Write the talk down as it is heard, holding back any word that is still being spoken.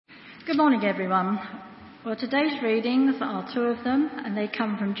Good morning, everyone. Well, today's readings are two of them, and they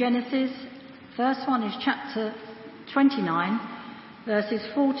come from Genesis. First one is chapter 29, verses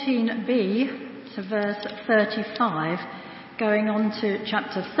 14b to verse 35, going on to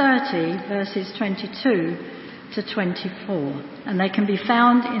chapter 30, verses 22 to 24. And they can be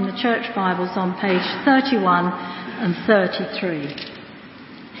found in the church Bibles on page 31 and 33.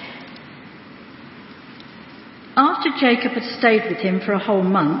 After Jacob had stayed with him for a whole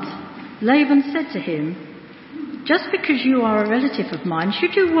month, Laban said to him, "Just because you are a relative of mine,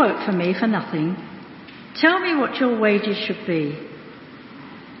 should you work for me for nothing? Tell me what your wages should be."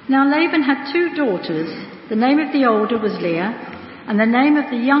 Now Laban had two daughters. The name of the older was Leah, and the name of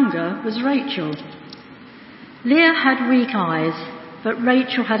the younger was Rachel. Leah had weak eyes, but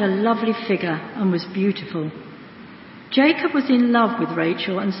Rachel had a lovely figure and was beautiful. Jacob was in love with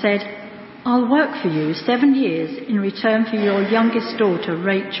Rachel and said, "I'll work for you 7 years in return for your youngest daughter,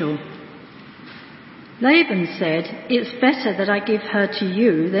 Rachel." Laban said, "It's better that I give her to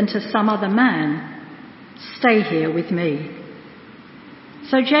you than to some other man. Stay here with me."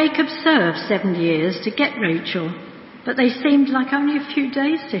 So Jacob served 7 years to get Rachel, but they seemed like only a few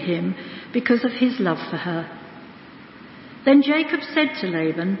days to him because of his love for her. Then Jacob said to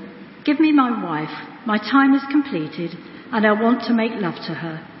Laban, "Give me my wife. My time is completed, and I want to make love to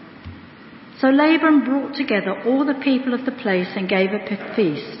her." So Laban brought together all the people of the place and gave a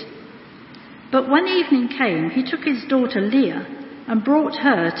feast. But when evening came, he took his daughter Leah and brought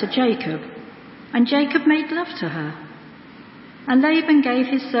her to Jacob, and Jacob made love to her. And Laban gave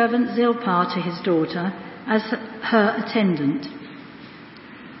his servant Zilpah to his daughter as her attendant.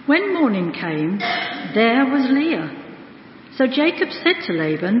 When morning came, there was Leah. So Jacob said to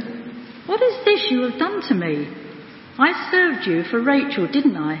Laban, "What is this you have done to me? I served you for Rachel,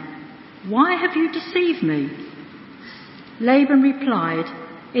 didn't I? Why have you deceived me?" Laban replied,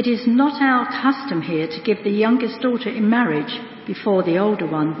 "It is not our custom here to give the youngest daughter in marriage before the older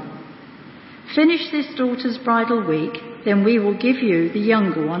one. Finish this daughter's bridal week, then we will give you the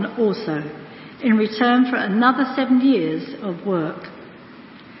younger one also, in return for another 7 years of work."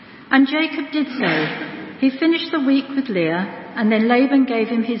 And Jacob did so. He finished the week with Leah, and then Laban gave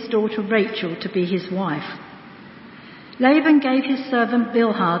him his daughter Rachel to be his wife. Laban gave his servant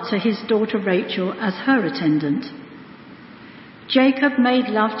Bilhah to his daughter Rachel as her attendant. Jacob made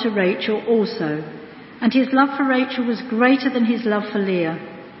love to Rachel also, and his love for Rachel was greater than his love for Leah,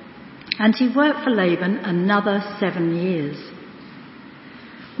 and he worked for Laban another 7 years.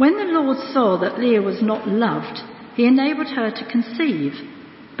 When the Lord saw that Leah was not loved, he enabled her to conceive,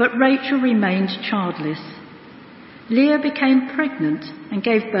 but Rachel remained childless. Leah became pregnant and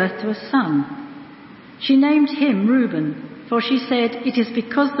gave birth to a son. She named him Reuben, for she said, "It is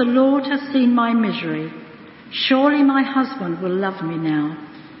because the Lord has seen my misery. Surely my husband will love me now."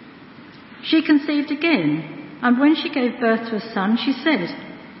 She conceived again, and when she gave birth to a son, she said,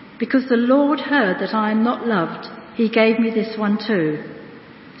 "Because the Lord heard that I am not loved, he gave me this one too."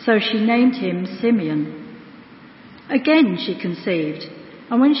 So she named him Simeon. Again she conceived,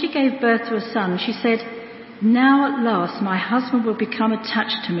 and when she gave birth to a son, she said, "Now at last my husband will become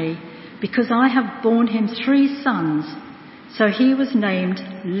attached to me, because I have borne him 3 sons." So he was named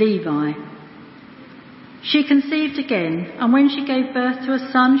Levi. She conceived again, and when she gave birth to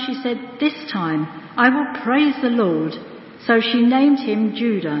a son, she said, "This time I will praise the Lord." So she named him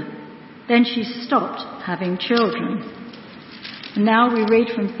Judah. Then she stopped having children. And now we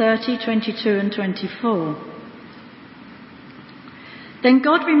read from 30, 22 and 24. Then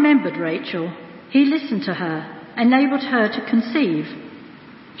God remembered Rachel. He listened to her, enabled her to conceive.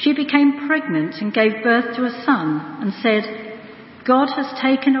 She became pregnant and gave birth to a son and said, "God has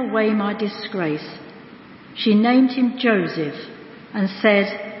taken away my disgrace." She named him Joseph and said,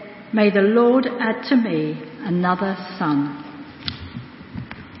 "May the Lord add to me another son."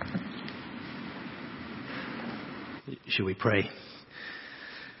 Shall we pray?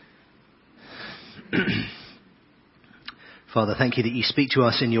 Father, thank you that you speak to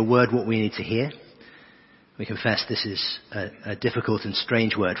us in your word what we need to hear. We confess this is a difficult and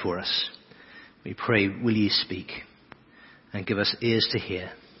strange word for us. We pray, will you speak and give us ears to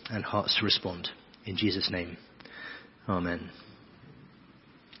hear and hearts to respond. In Jesus' name, amen.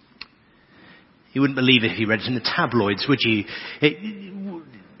 You wouldn't believe it if you read it in the tabloids, would you?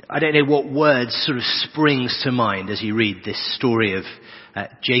 I don't know what words sort of springs to mind as you read this story of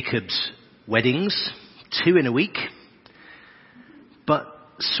Jacob's weddings, 2 in a week. But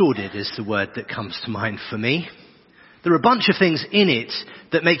sordid is the word that comes to mind for me. There are a bunch of things in it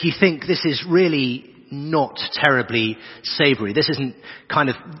that make you think this is really not terribly savoury. This isn't kind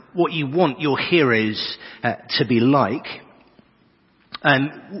of what you want your heroes to be like.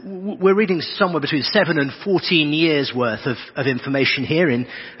 We're reading somewhere between 7 and 14 years worth of information here in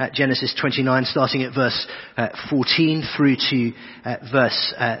Genesis 29, starting at verse 14 through to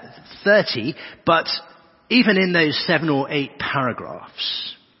verse 30. But even in those 7 or 8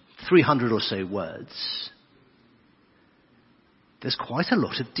 paragraphs, 300 or so words, there's quite a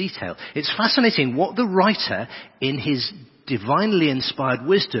lot of detail. It's fascinating what the writer, in his divinely inspired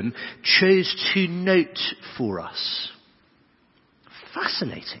wisdom, chose to note for us.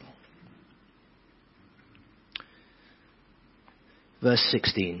 Fascinating. Verse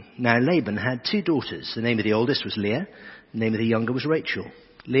 16. Now Laban had 2 daughters. The name of the oldest was Leah. The name of the younger was Rachel.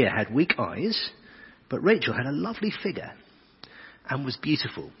 Leah had weak eyes, but Rachel had a lovely figure and was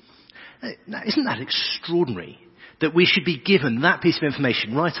beautiful. Now, isn't that extraordinary that we should be given that piece of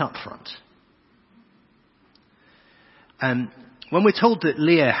information right up front? When we're told that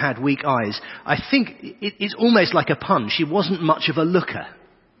Leah had weak eyes, I think it's almost like a pun. She wasn't much of a looker.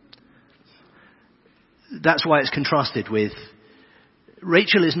 That's why it's contrasted with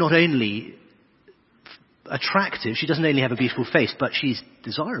Rachel is not only attractive, she doesn't only have a beautiful face, but she's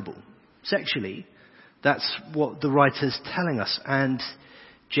desirable sexually. That's what the writer's telling us. And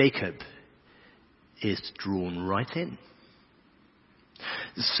Jacob is drawn right in.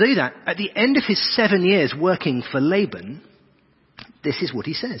 So that at the end of his 7 years working for Laban, this is what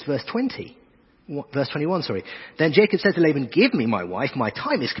he says, verse 21. Then Jacob said to Laban, give me my wife, my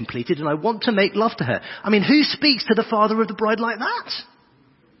time is completed, and I want to make love to her. I mean, who speaks to the father of the bride like that?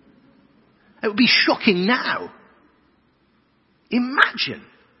 It would be shocking now. Imagine.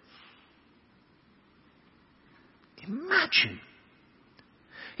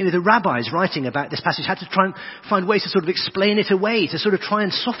 You know, the rabbis writing about this passage had to try and find ways to sort of explain it away, to sort of try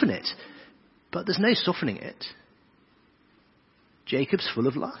and soften it. But there's no softening it. Jacob's full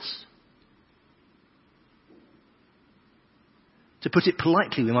of lust. To put it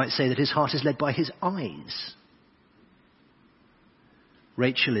politely, we might say that his heart is led by his eyes.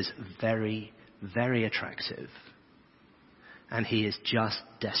 Rachel is very, very attractive. And he is just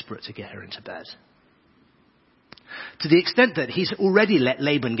desperate to get her into bed. To the extent that he's already let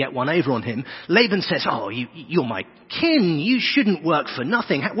Laban get one over on him, Laban says, oh, you're my kin. You shouldn't work for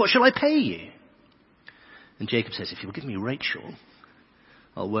nothing. What shall I pay you? And Jacob says, if you'll give me Rachel,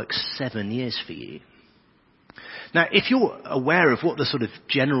 I'll work 7 years for you. Now, if you're aware of what the sort of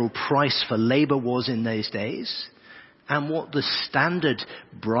general price for labor was in those days, and what the standard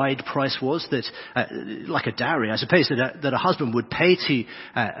bride price was, that like a dowry, I suppose, that a husband would pay to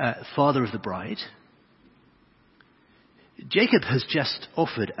father of the bride, Jacob has just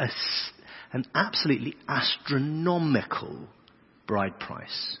offered an absolutely astronomical bride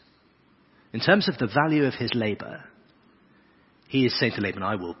price. In terms of the value of his labor, he is saying to Laban,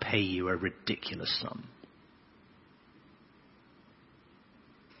 I will pay you a ridiculous sum.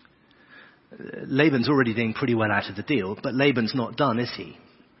 Laban's already doing pretty well out of the deal, but Laban's not done, is he?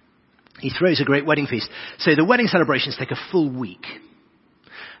 He throws a great wedding feast. So the wedding celebrations take a full week.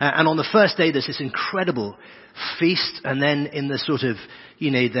 And on the first day, there's this incredible feast, and then in the sort of,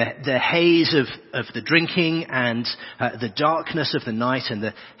 the haze of the drinking and the darkness of the night and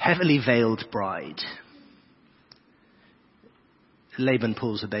the heavily veiled bride, Laban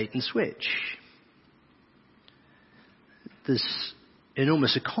pulls a bait and switch. There's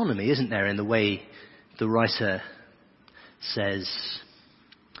enormous economy, isn't there, in the way the writer says,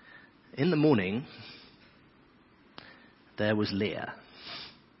 in the morning, there was Leah.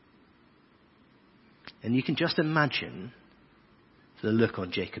 And you can just imagine the look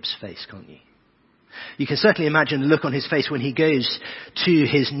on Jacob's face, can't you? You can certainly imagine the look on his face when he goes to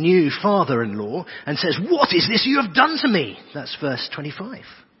his new father-in-law and says, what is this you have done to me? That's verse 25.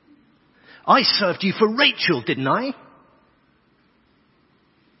 I served you for Rachel, didn't I?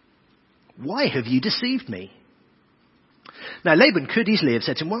 Why have you deceived me? Now Laban could easily have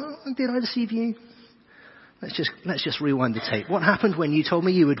said to him, well, did I deceive you? Let's just rewind the tape. What happened when you told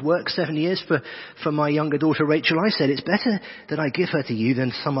me you would work 7 years for my younger daughter Rachel? I said, it's better that I give her to you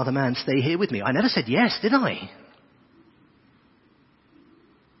than some other man stay here with me. I never said yes, did I?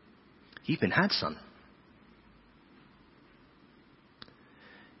 You've been had, son.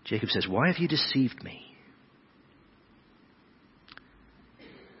 Jacob says, why have you deceived me?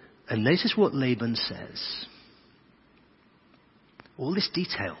 And notice what Laban says. All this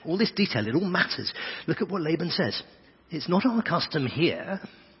detail, it all matters. Look at what Laban says. It's not our custom here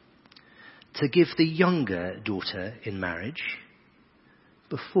to give the younger daughter in marriage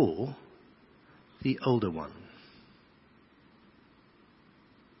before the older one.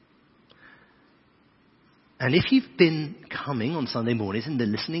 And if you've been coming on Sunday mornings and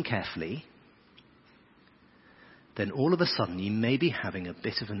been listening carefully, then all of a sudden you may be having a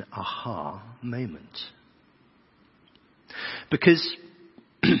bit of an aha moment. Because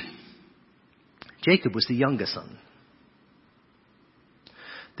Jacob was the younger son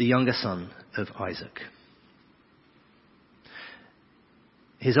of Isaac.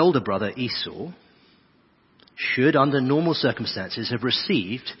 His older brother Esau should, under normal circumstances, have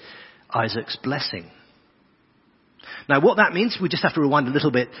received Isaac's blessing. Now, what that means, we just have to rewind a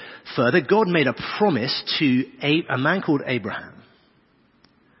little bit further. God made a promise to a man called Abraham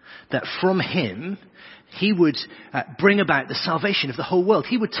that from him he would bring about the salvation of the whole world.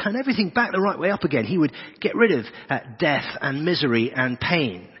 He would turn everything back the right way up again. He would get rid of death and misery and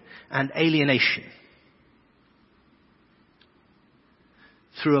pain and alienation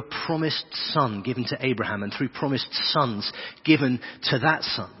through a promised son given to Abraham and through promised sons given to that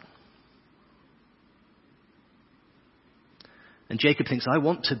son. And Jacob thinks, I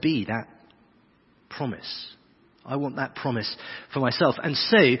want to be that promise. I want that promise for myself. And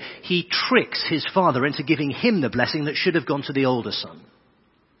so he tricks his father into giving him the blessing that should have gone to the older son.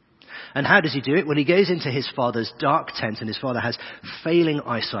 And how does he do it? Well, he goes into his father's dark tent, and his father has failing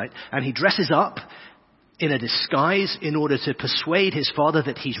eyesight, and he dresses up in a disguise in order to persuade his father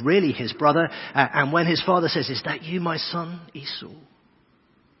that he's really his brother. And when his father says, "Is that you, my son, Esau?"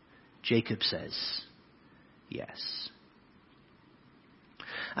 Jacob says, "Yes."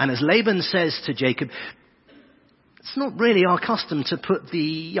 And as Laban says to Jacob, it's not really our custom to put the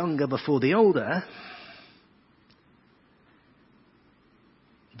younger before the older.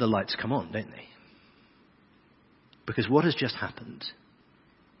 The lights come on, don't they? Because what has just happened?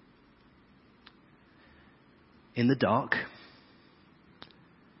 In the dark,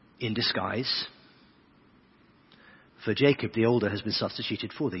 in disguise, for Jacob, the older has been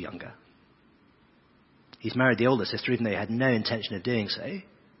substituted for the younger. He's married the older sister, even though he had no intention of doing so.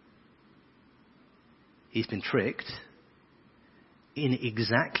 He's been tricked in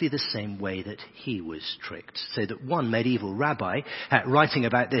exactly the same way that he was tricked. So that one medieval rabbi writing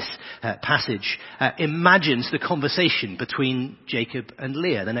about this passage imagines the conversation between Jacob and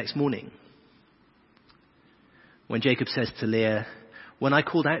Leah the next morning. When Jacob says to Leah, "When I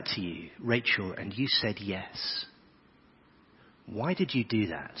called out to you, Rachel, and you said yes, why did you do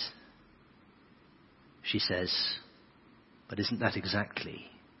that?" She says, "But isn't that exactly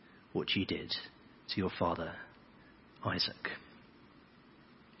what you did to your father, Isaac?"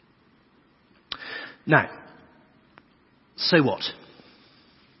 Now, so what?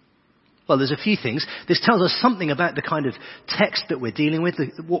 Well, there's a few things. This tells us something about the kind of text that we're dealing with.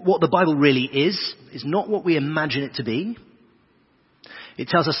 What the Bible really is not what we imagine it to be. It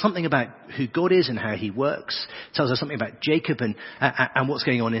tells us something about who God is and how he works. It tells us something about Jacob and what's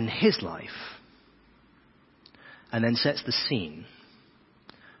going on in his life. And then sets the scene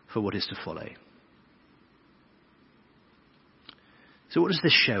for what is to follow. So what does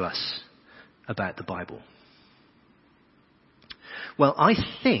this show us about the Bible? Well, I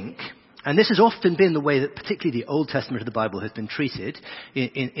think, and this has often been the way that particularly the Old Testament of the Bible has been treated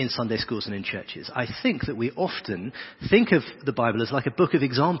in Sunday schools and in churches. I think that we often think of the Bible as like a book of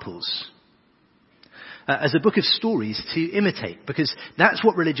examples, as a book of stories to imitate, because that's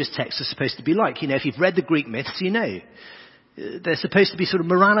what religious texts are supposed to be like. You know, if you've read the Greek myths, you know. They're supposed to be sort of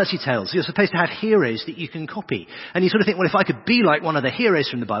morality tales. You're supposed to have heroes that you can copy. And you sort of think, well, if I could be like one of the heroes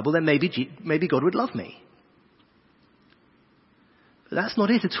from the Bible, then maybe God would love me. But that's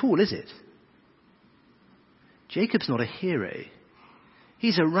not it at all, is it? Jacob's not a hero.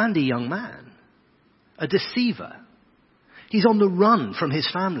 He's a randy young man, a deceiver. He's on the run from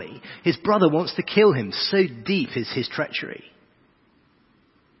his family. His brother wants to kill him. So deep is his treachery.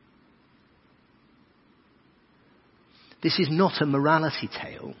 This is not a morality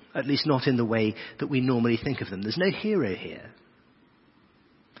tale, at least not in the way that we normally think of them. There's no hero here.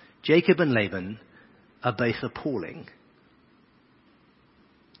 Jacob and Laban are both appalling.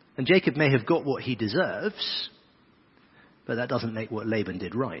 And Jacob may have got what he deserves, but that doesn't make what Laban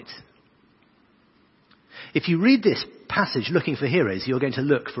did right. If you read this passage looking for heroes, you're going to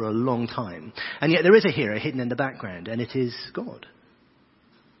look for a long time. And yet there is a hero hidden in the background, and it is God.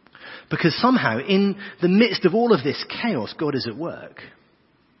 Because somehow, in the midst of all of this chaos, God is at work.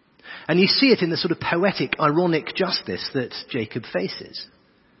 And you see it in the sort of poetic, ironic justice that Jacob faces.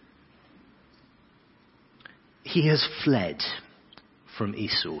 He has fled from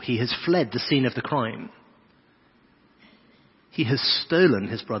Esau. He has fled the scene of the crime. He has stolen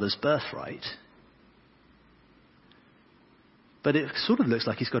his brother's birthright. But it sort of looks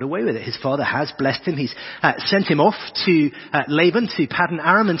like he's got away with it. His father has blessed him. He's sent him off to Laban, to Paddan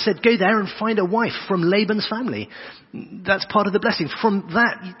Aram, and said, go there and find a wife from Laban's family. That's part of the blessing. From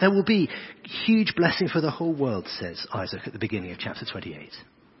that, there will be huge blessing for the whole world, says Isaac at the beginning of chapter 28.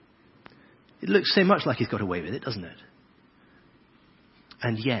 It looks so much like he's got away with it, doesn't it?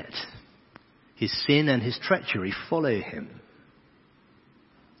 And yet, his sin and his treachery follow him.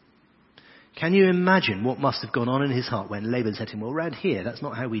 Can you imagine what must have gone on in his heart when Laban said to him, well, round here, that's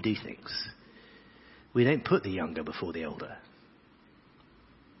not how we do things. We don't put the younger before the older.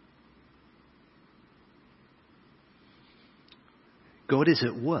 God is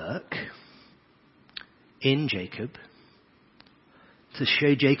at work in Jacob to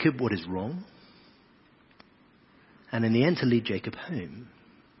show Jacob what is wrong, and in the end to lead Jacob home.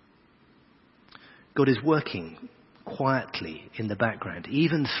 God is working quietly in the background,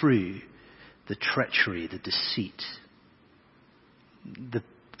 even through the treachery, the deceit, the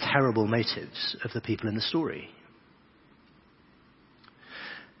terrible motives of the people in the story.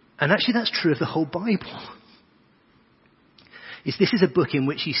 And actually that's true of the whole Bible. This is a book in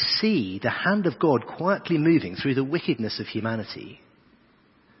which you see the hand of God quietly moving through the wickedness of humanity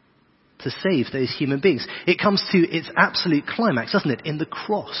to save those human beings. It comes to its absolute climax, doesn't it, in the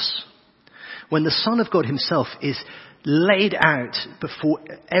cross, when the Son of God himself is laid out before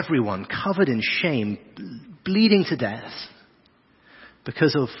everyone, covered in shame, bleeding to death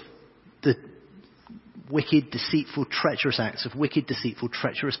because of the wicked, deceitful, treacherous acts of wicked, deceitful,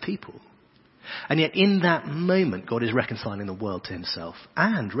 treacherous people. And yet in that moment, God is reconciling the world to himself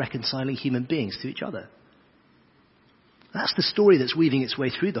and reconciling human beings to each other. That's the story that's weaving its way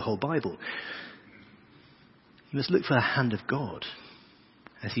through the whole Bible. You must look for the hand of God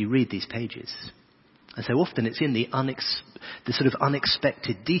as you read these pages. And so often it's in the sort of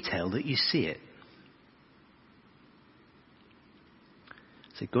unexpected detail that you see it.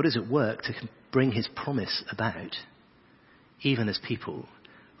 So God is at work to bring his promise about, even as people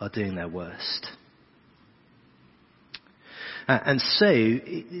are doing their worst. And so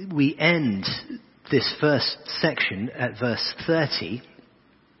we end this first section at verse 30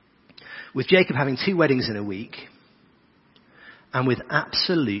 with Jacob having 2 weddings in a week and with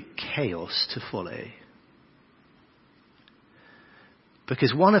absolute chaos to follow.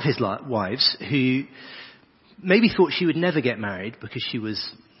 Because one of his wives, who maybe thought she would never get married because she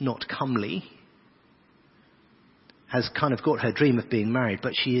was not comely, has kind of got her dream of being married,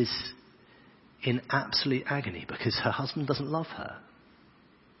 but she is in absolute agony because her husband doesn't love her.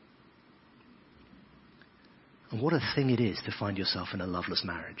 And what a thing it is to find yourself in a loveless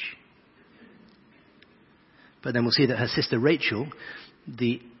marriage. But then we'll see that her sister Rachel,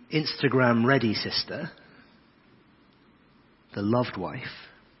 the Instagram-ready sister, the loved wife,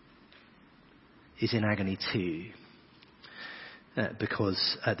 is in agony too.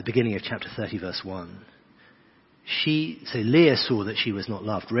 Because at the beginning of chapter 30, verse 1, so Leah saw that she was not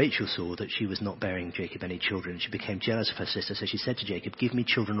loved. Rachel saw that she was not bearing Jacob any children. She became jealous of her sister, so she said to Jacob, give me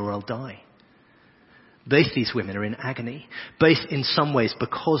children or I'll die. Both these women are in agony, both in some ways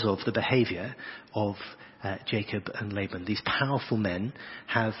because of the behavior of Jacob and Laban. These powerful men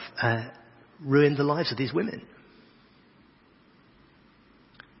have ruined the lives of these women.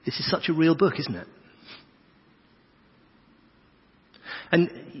 This is such a real book, isn't it? And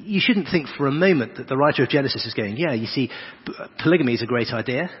you shouldn't think for a moment that the writer of Genesis is going, yeah, you see, polygamy is a great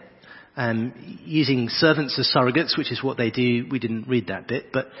idea. Using servants as surrogates, which is what they do. We didn't read that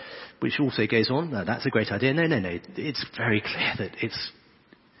bit, but which also goes on. No, that's a great idea. No. It's very clear that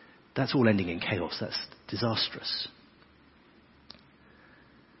that's all ending in chaos. That's disastrous.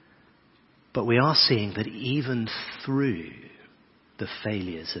 But we are seeing that even through the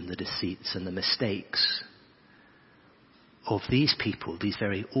failures and the deceits and the mistakes of these people, these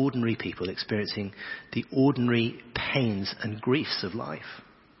very ordinary people experiencing the ordinary pains and griefs of life,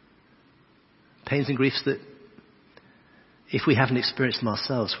 pains and griefs that if we haven't experienced them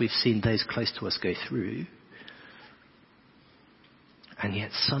ourselves, we've seen those close to us go through. And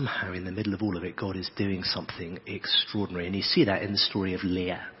yet somehow in the middle of all of it, God is doing something extraordinary. And you see that in the story of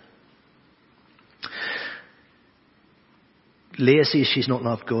Leah. Leah sees she's not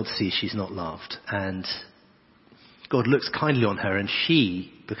loved. God sees she's not loved. And God looks kindly on her and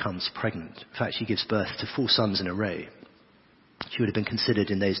she becomes pregnant. In fact, she gives birth to 4 sons in a row. She would have been considered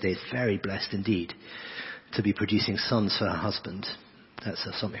in those days very blessed indeed to be producing sons for her husband. That's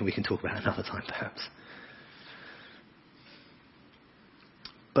something we can talk about another time perhaps.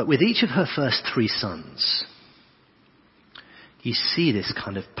 But with each of her first 3 sons, you see this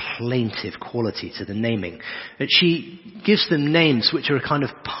kind of plaintive quality to the naming. That she gives them names which are a kind of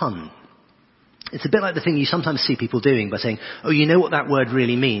pun. It's a bit like the thing you sometimes see people doing by saying, oh, you know what that word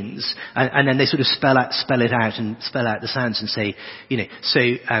really means? And then they sort of spell it out and spell out the sounds and say,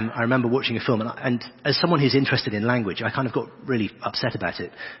 I remember watching a film and as someone who's interested in language, I kind of got really upset about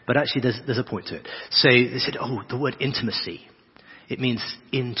it. But actually there's a point to it. So they said, oh, the word intimacy. It means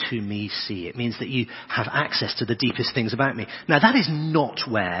into me see. It means that you have access to the deepest things about me. Now that is not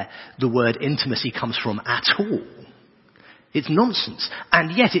where the word intimacy comes from at all. It's nonsense.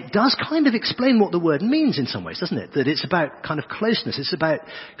 And yet it does kind of explain what the word means in some ways, doesn't it? That it's about kind of closeness. It's about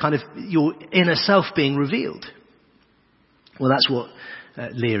kind of your inner self being revealed. Well, that's what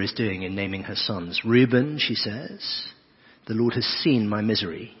Leah is doing in naming her sons. Reuben, she says, the Lord has seen my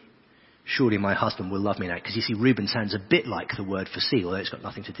misery. Surely my husband will love me now. Because you see, Reuben sounds a bit like the word for see, although it's got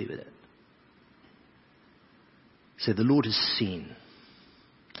nothing to do with it. So the Lord has seen.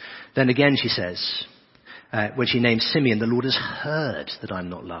 Then again she says, when she names Simeon, the Lord has heard that I'm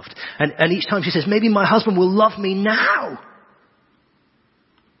not loved. And each time she says, maybe my husband will love me now.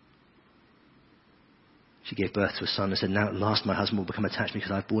 She gave birth to a son and said, now at last my husband will become attached to me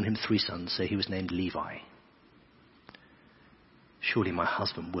because I've borne him 3 sons. So he was named Levi. Surely my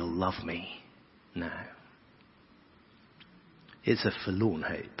husband will love me now. It's a forlorn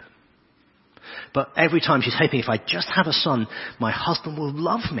hope. But every time she's hoping, if I just have a son, my husband will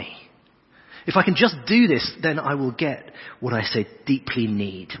love me. If I can just do this, then I will get what I so deeply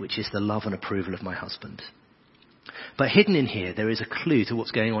need, which is the love and approval of my husband. But hidden in here, there is a clue to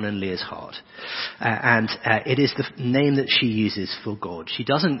what's going on in Leah's heart. And it is the name that she uses for God. She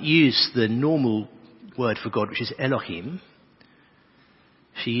doesn't use the normal word for God, which is Elohim.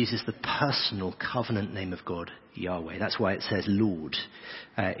 She uses the personal covenant name of God, Yahweh. That's why it says Lord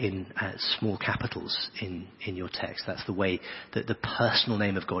in small capitals in your text. That's the way that the personal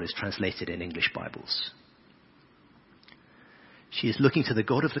name of God is translated in English Bibles. She is looking to the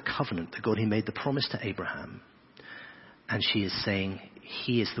God of the covenant, the God who made the promise to Abraham. And she is saying,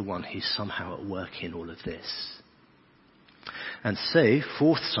 he is the one who's somehow at work in all of this. And so,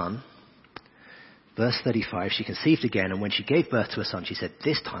 4th son, verse 35, she conceived again, and when she gave birth to a son, she said,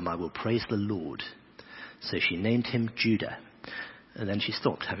 this time I will praise the Lord. So she named him Judah, and then she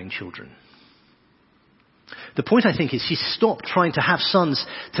stopped having children. The point, I think, is she stopped trying to have sons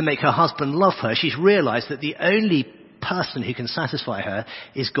to make her husband love her. She's realized that the only person who can satisfy her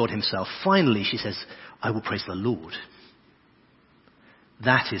is God himself. Finally, she says, I will praise the Lord.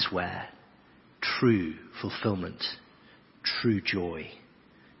 That is where true fulfillment, true joy,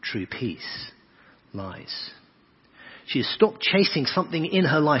 true peace lies. She has stopped chasing something in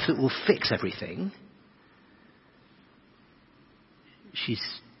her life that will fix everything. She's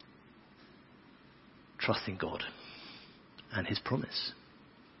trusting God and his promise.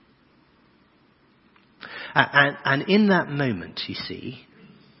 And in that moment, you see,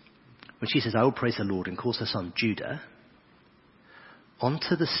 when she says, I will praise the Lord, and calls her son Judah,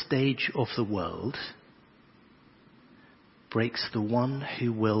 onto the stage of the world breaks the one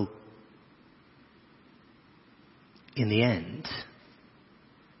who will, in the end,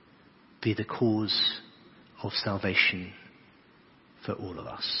 be the cause of salvation for all of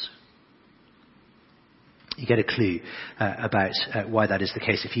us. You get a clue about why that is the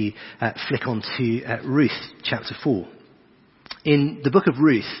case if you flick on to Ruth chapter 4. In the book of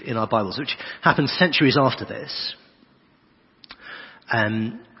Ruth in our Bibles, which happens centuries after this,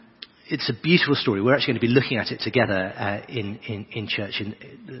 it's a beautiful story. We're actually going to be looking at it together in church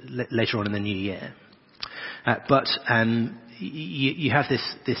later on in the new year. But you have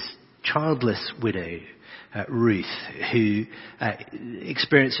this childless widow, Ruth, who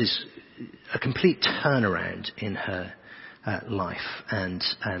experiences a complete turnaround in her life, and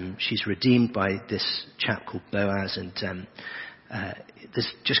she's redeemed by this chap called Boaz, and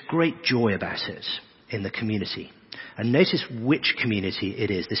there's just great joy about it in the community. And notice which community it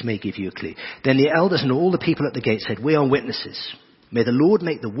is. This may give you a clue. Then the elders and all the people at the gate said, we are witnesses. May the Lord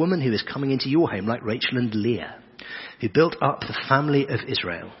make the woman who is coming into your home like Rachel and Leah, who built up the family of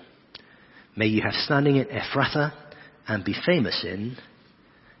Israel. May you have standing in Ephrathah and be famous in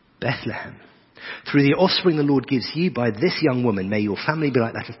Bethlehem. Through the offspring the Lord gives you by this young woman, may your family be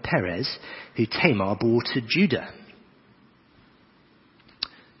like that of Perez, who Tamar bore to Judah.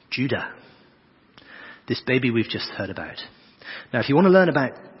 Judah. This baby we've just heard about. Now, if you want to learn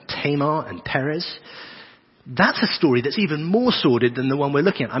about Tamar and Perez, that's a story that's even more sordid than the one we're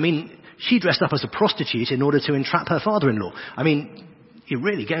looking at. I mean, she dressed up as a prostitute in order to entrap her father-in-law. I mean, you're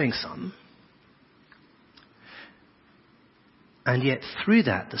really going some. And yet through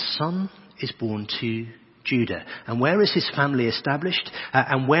that, the son is born to Judah. And where is his family established?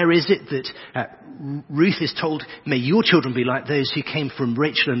 And where is it that Ruth is told, may your children be like those who came from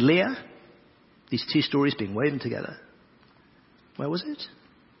Rachel and Leah? These two stories being woven together. Where was it?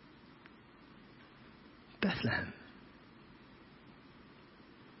 Bethlehem.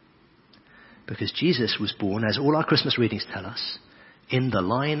 Because Jesus was born, as all our Christmas readings tell us, in the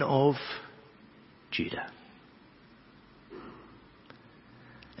line of Judah.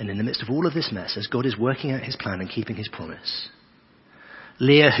 And in the midst of all of this mess, as God is working out his plan and keeping his promise,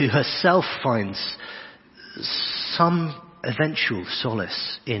 Leah, who herself finds some eventual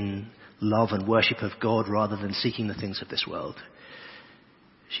solace in love and worship of God rather than seeking the things of this world,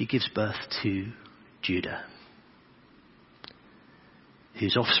 she gives birth to Judah,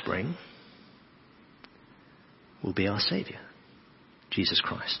 whose offspring will be our Saviour, Jesus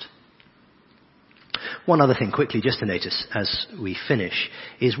Christ. One other thing quickly just to notice as we finish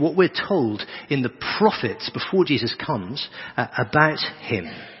is what we're told in the prophets before Jesus comes about him,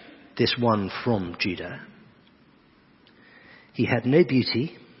 this one from Judah. He had no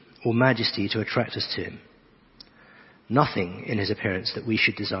beauty or majesty to attract us to him, nothing in his appearance that we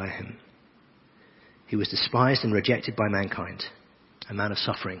should desire him. He was despised and rejected by mankind, a man of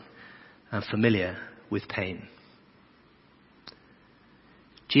suffering and familiar with pain.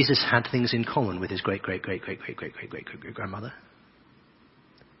 Jesus had things in common with his great-great-great-great-great-great-great-great-great-grandmother,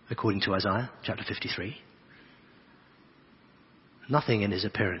 according to Isaiah chapter 53. Nothing in his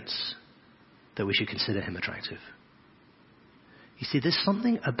appearance that we should consider him attractive. You see, there's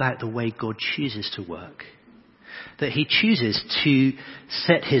something about the way God chooses to work, that he chooses to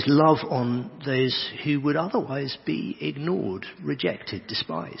set his love on those who would otherwise be ignored, rejected,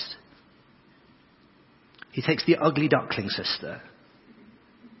 despised. He takes the ugly duckling sister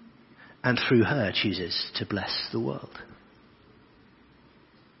and through her chooses to bless the world.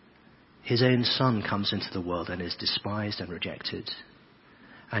 His own son comes into the world and is despised and rejected.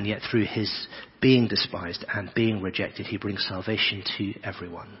 And yet through his being despised and being rejected, he brings salvation to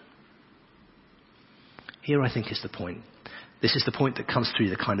everyone. Here I think is the point. This is the point that comes through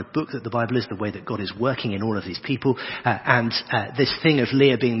the kind of book that the Bible is, the way that God is working in all of these people. And this thing of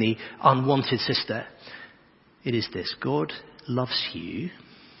Leah being the unwanted sister. It is this: God loves you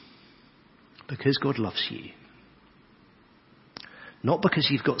because God loves you. Not because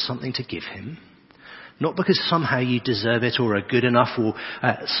you've got something to give him. Not because somehow you deserve it or are good enough, or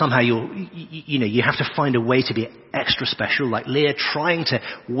somehow you have to find a way to be extra special, like Leah trying to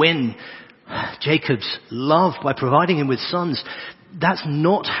win Jacob's love by providing him with sons. That's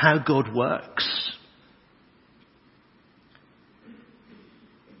not how God works.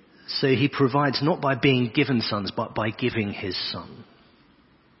 So he provides not by being given sons, but by giving his son.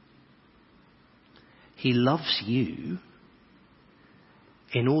 He loves you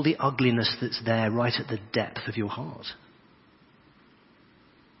in all the ugliness that's there right at the depth of your heart.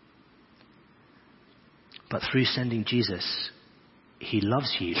 But through sending Jesus, he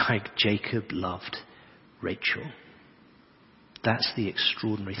loves you like Jacob loved Rachel. That's the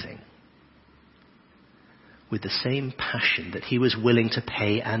extraordinary thing. With the same passion that he was willing to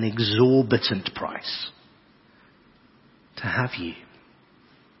pay an exorbitant price to have you.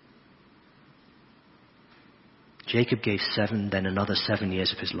 Jacob gave 7, then another 7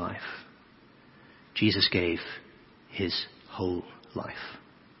 years of his life. Jesus gave his whole life.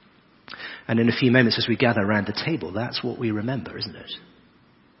 And in a few moments as we gather around the table, that's what we remember, isn't it?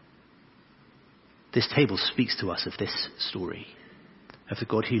 This table speaks to us of this story, of the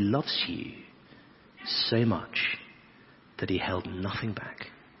God who loves you so much that he held nothing back.